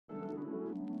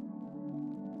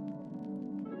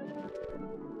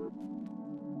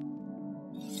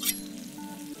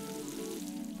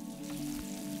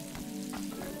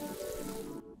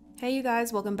Hey you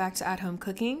guys, welcome back to At Home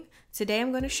Cooking. Today I'm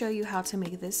going to show you how to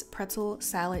make this pretzel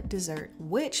salad dessert,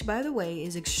 which by the way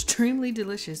is extremely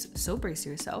delicious, so brace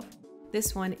yourself.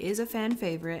 This one is a fan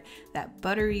favorite, that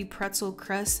buttery pretzel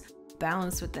crust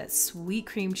balanced with that sweet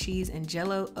cream cheese and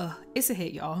Jell-O. It's a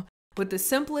hit, y'all. With the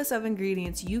simplest of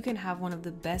ingredients, you can have one of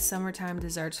the best summertime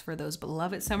desserts for those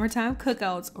beloved summertime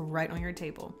cookouts right on your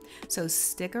table. So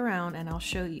stick around and I'll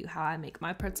show you how I make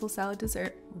my pretzel salad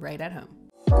dessert right at home.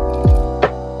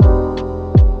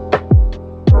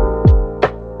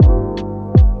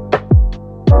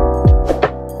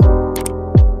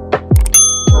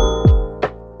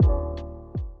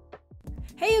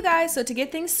 So to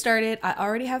get things started, I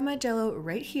already have my Jell-O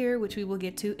right here, which we will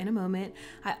get to in a moment.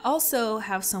 I also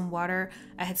have some water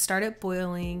I had started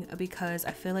boiling because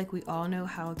I feel like we all know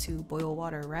how to boil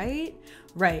water, right?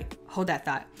 Right, hold that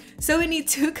thought. So we need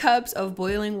 2 cups of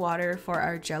boiling water for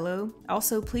our Jell-O.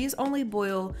 Also, please only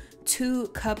boil 2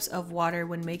 cups of water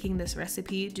when making this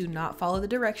recipe. Do not follow the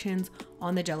directions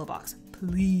on the Jell-O box,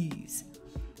 please.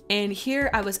 And here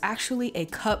I was actually a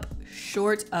cup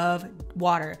short of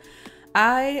water.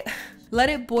 I let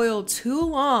it boil too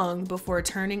long before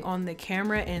turning on the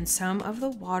camera and some of the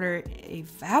water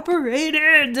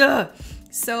evaporated.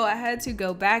 So I had to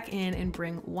go back in and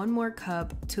bring 1 more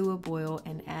cup to a boil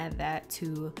and add that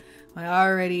to my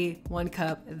already 1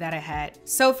 cup that I had.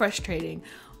 So frustrating.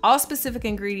 All specific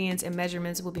ingredients and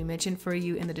measurements will be mentioned for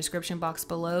you in the description box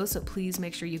below, so please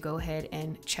make sure you go ahead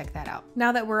and check that out.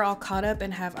 Now that we're all caught up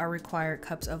and have our required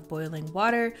cups of boiling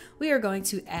water, we are going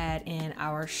to add in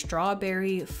our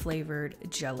strawberry flavored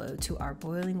Jell-O to our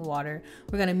boiling water.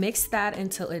 We're going to mix that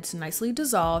until it's nicely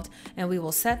dissolved, and we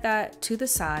will set that to the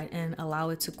side and allow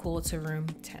it to cool to room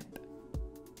temp.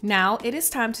 Now it is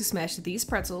time to smash these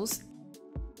pretzels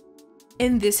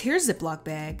in this here Ziploc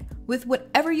bag with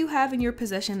whatever you have in your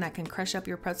possession that can crush up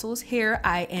your pretzels. Here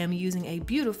I am using a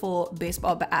beautiful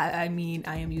baseball bat. I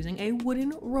am using a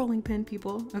wooden rolling pin,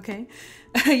 people, okay?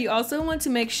 You also want to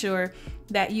make sure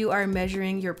that you are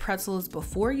measuring your pretzels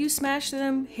before you smash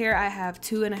them. Here I have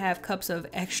 2.5 cups of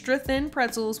extra thin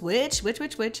pretzels, which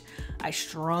I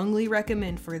strongly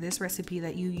recommend for this recipe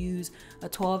that you use a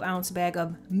 12-ounce bag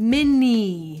of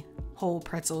mini whole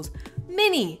pretzels.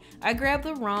 Mini! I grabbed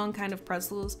the wrong kind of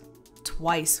pretzels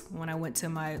twice when I went to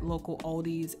my local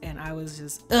Aldi's and I was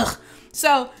just ugh.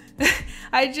 So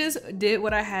I just did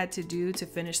what I had to do to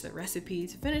finish the recipe,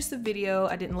 to finish the video.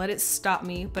 I didn't let it stop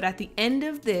me, but at the end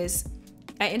of this,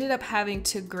 I ended up having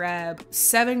to grab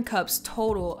 7 cups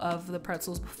total of the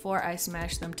pretzels before I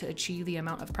smashed them to achieve the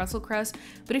amount of pretzel crust.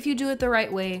 But if you do it the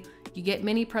right way, you get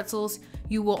mini pretzels,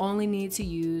 you will only need to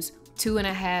use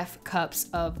 2.5 cups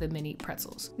of the mini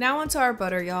pretzels. Now onto our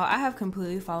butter, y'all. I have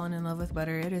completely fallen in love with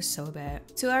butter. It is so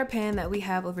bad. To our pan that we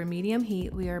have over medium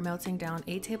heat, we are melting down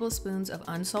 8 tablespoons of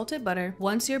unsalted butter.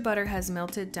 Once your butter has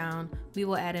melted down, we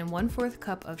will add in 1/4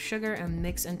 cup of sugar and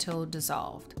mix until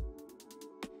dissolved.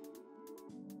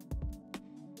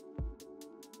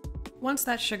 Once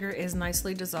that sugar is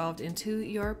nicely dissolved into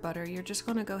your butter, you're just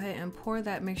going to go ahead and pour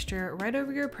that mixture right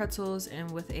over your pretzels,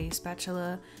 and with a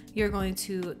spatula, you're going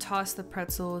to toss the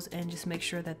pretzels and just make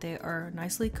sure that they are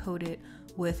nicely coated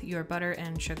with your butter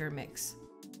and sugar mix.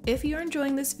 If you're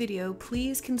enjoying this video,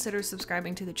 please consider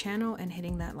subscribing to the channel and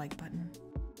hitting that like button.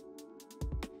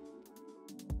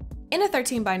 In a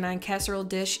 13x9 casserole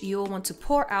dish, you will want to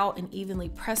pour out and evenly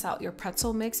press out your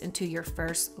pretzel mix into your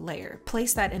first layer.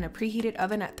 Place that in a preheated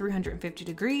oven at 350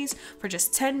 degrees for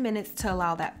just 10 minutes to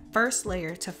allow that first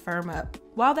layer to firm up.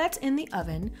 While that's in the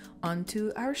oven,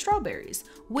 onto our strawberries,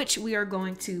 which we are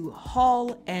going to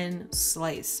hull and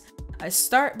slice. I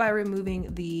start by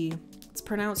removing it's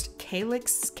pronounced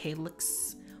calyx,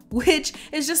 which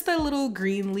is just a little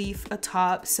green leaf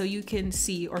atop, so you can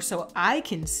see, or so I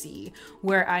can see,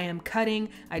 where I am cutting.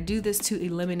 I do this to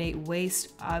eliminate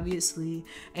waste, obviously,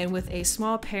 and with a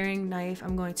small paring knife,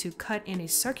 I'm going to cut in a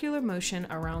circular motion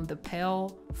around the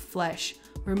pale flesh,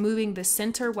 removing the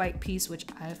center white piece, which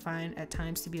I find at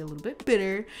times to be a little bit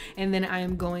bitter, and then I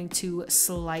am going to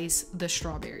slice the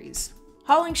strawberries.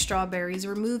 Hulling strawberries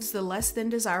removes the less than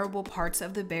desirable parts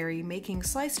of the berry, making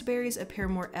sliced berries appear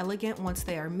more elegant once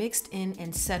they are mixed in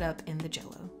and set up in the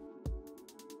Jell-O.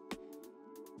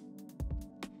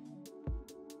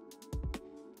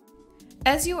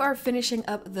 As you are finishing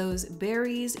up those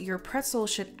berries, your pretzel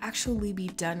should actually be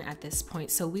done at this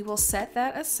point, so we will set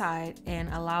that aside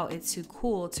and allow it to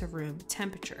cool to room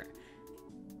temperature.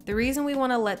 The reason we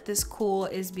want to let this cool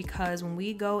is because when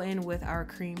we go in with our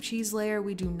cream cheese layer,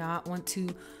 we do not want to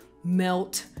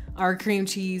melt our cream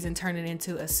cheese and turn it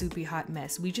into a soupy hot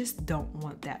mess. We just don't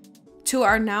want that. To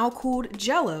our now cooled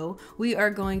Jell-O, we are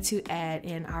going to add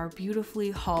in our beautifully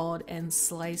hulled and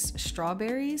sliced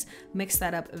strawberries, mix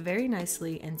that up very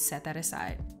nicely and set that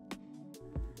aside.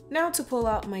 Now to pull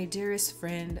out my dearest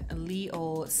friend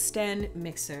YALLLLLLLL stand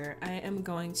mixer, I am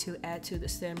going to add to the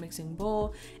stand mixing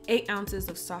bowl 8 ounces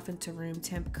of softened to room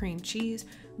temp cream cheese.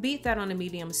 Beat that on a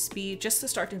medium speed just to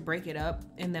start to break it up,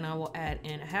 and then I will add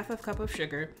in a 1/2 cup of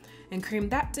sugar and cream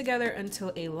that together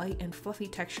until a light and fluffy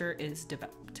texture is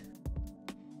developed.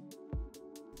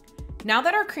 Now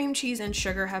that our cream cheese and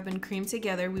sugar have been creamed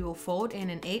together, we will fold in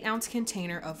an 8-ounce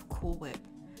container of Cool Whip.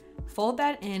 Fold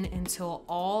that in until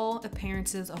all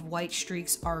appearances of white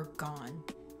streaks are gone.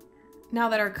 Now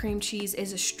that our cream cheese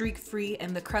is streak-free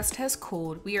and the crust has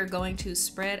cooled, we are going to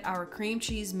spread our cream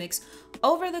cheese mix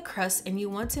over the crust, and you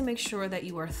want to make sure that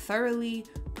you are thoroughly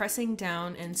pressing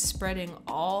down and spreading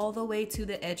all the way to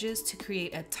the edges to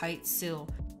create a tight seal.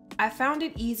 I found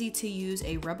it easy to use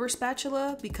a rubber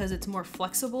spatula because it's more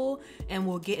flexible and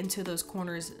will get into those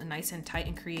corners nice and tight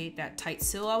and create that tight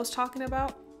seal I was talking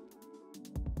about.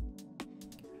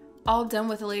 All done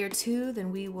with layer 2,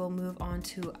 then we will move on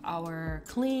to our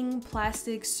cling,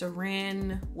 plastic,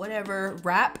 saran, whatever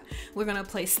wrap. We're gonna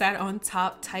place that on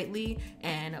top tightly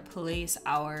and place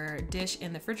our dish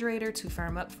in the refrigerator to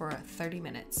firm up for 30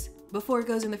 minutes. Before it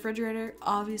goes in the refrigerator,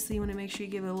 obviously you want to make sure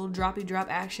you give it a little droppy drop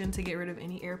action to get rid of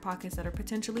any air pockets that are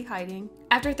potentially hiding.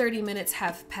 After 30 minutes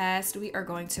have passed, we are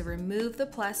going to remove the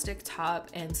plastic top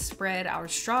and spread our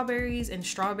strawberries and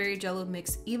strawberry jello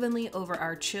mix evenly over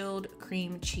our chilled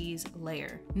cream cheese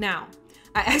layer. Now,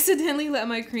 I accidentally let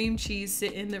my cream cheese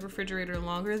sit in the refrigerator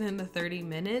longer than the 30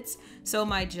 minutes, so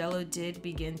my jello did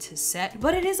begin to set,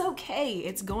 but it is okay.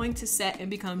 It's going to set and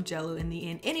become jello in the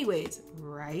end anyways,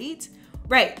 right?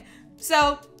 Right.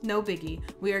 So no biggie.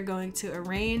 We are going to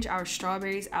arrange our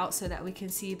strawberries out so that we can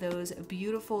see those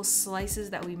beautiful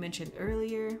slices that we mentioned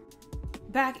earlier.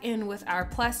 Back in with our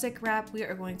plastic wrap, we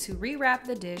are going to rewrap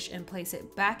the dish and place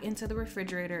it back into the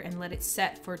refrigerator and let it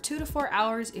set for 2 to 4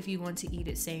 hours if you want to eat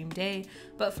it same day.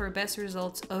 But for best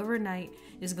results, overnight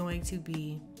is going to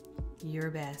be your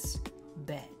best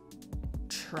bet.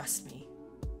 Trust me.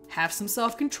 Have some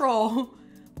self-control.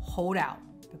 Hold out,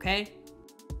 okay?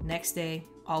 Next day,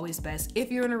 always best.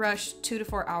 If you're in a rush, 2 to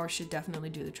 4 hours should definitely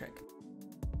do the trick.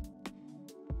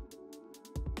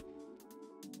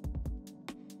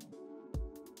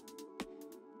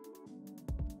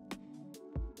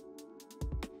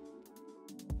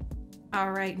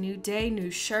 All right, new day,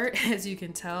 new shirt. As you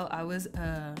can tell, I was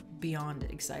beyond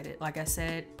excited. Like I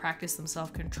said, practice some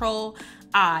self-control.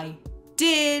 I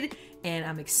did, and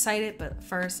I'm excited, but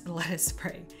first, let us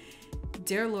pray.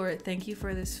 Dear Lord, thank you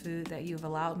for this food that you've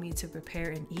allowed me to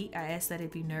prepare and eat. I ask that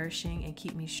it be nourishing and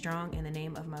keep me strong. In the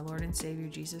name of my Lord and Savior,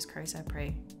 Jesus Christ, I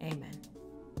pray. Amen.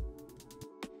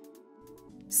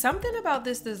 Something about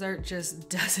this dessert just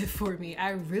does it for me.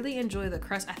 I really enjoy the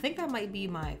crust. I think that might be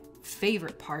my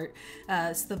favorite part.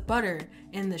 It's the butter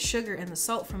and the sugar and the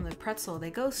salt from the pretzel.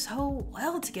 They go so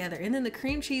well together. And then the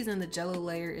cream cheese and the jello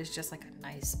layer is just like a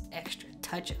nice extra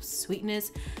touch of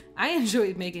sweetness. I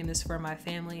enjoyed making this for my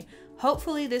family.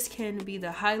 Hopefully this can be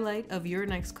the highlight of your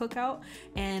next cookout,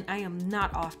 and I am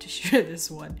not off to share this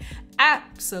one.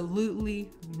 Absolutely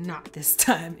not this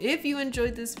time. If you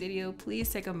enjoyed this video, please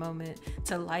take a moment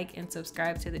to like and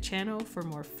subscribe to the channel for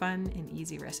more fun and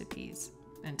easy recipes.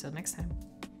 Until next time.